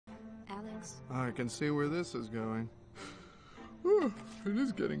Alex. I can see where this is going. Whew, it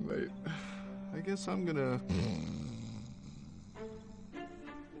is getting late. I guess I'm gonna...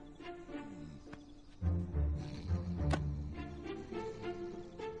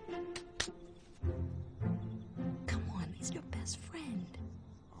 Come on, he's your best friend.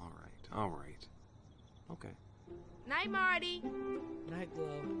 All right. Okay. Night, Marty. Night, Glow.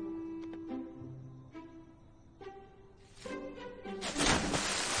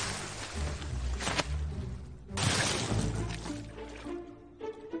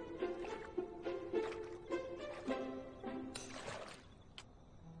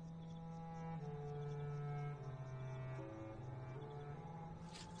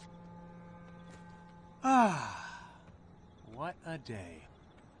 What a day.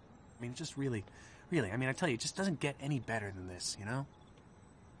 I mean, just really, I mean, I tell you, it just doesn't get any better than this, you know?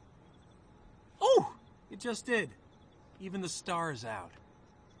 Oh! It just did. Even the star's out.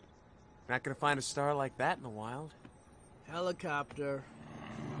 Not gonna find a star like that in the wild. Helicopter.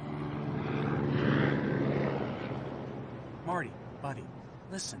 Marty, buddy,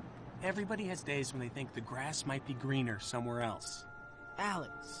 listen. Everybody has days when they think the grass might be greener somewhere else.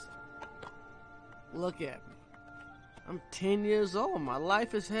 Alex. Look at me. I'm 10 years old. My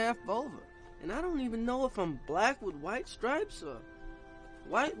life is half over. And I don't even know if I'm black with white stripes or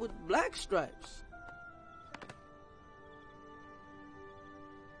white with black stripes.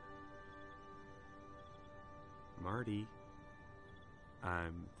 Marty,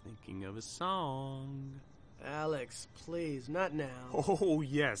 I'm thinking of a song. Alex, please, not now. Oh,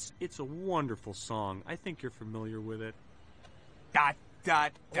 yes. It's a wonderful song. I think you're familiar with it. Da, da,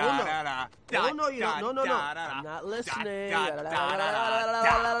 da, Oh, no. da, da, Oh, no, you da, don't. No. da, da, I'm not da, listening. da, da, da,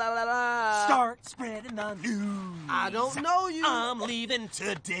 da, da. Start spreading the news. I don't know you. I'm leaving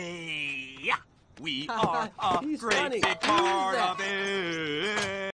today. We are a He's great funny. big part Who's that? of it.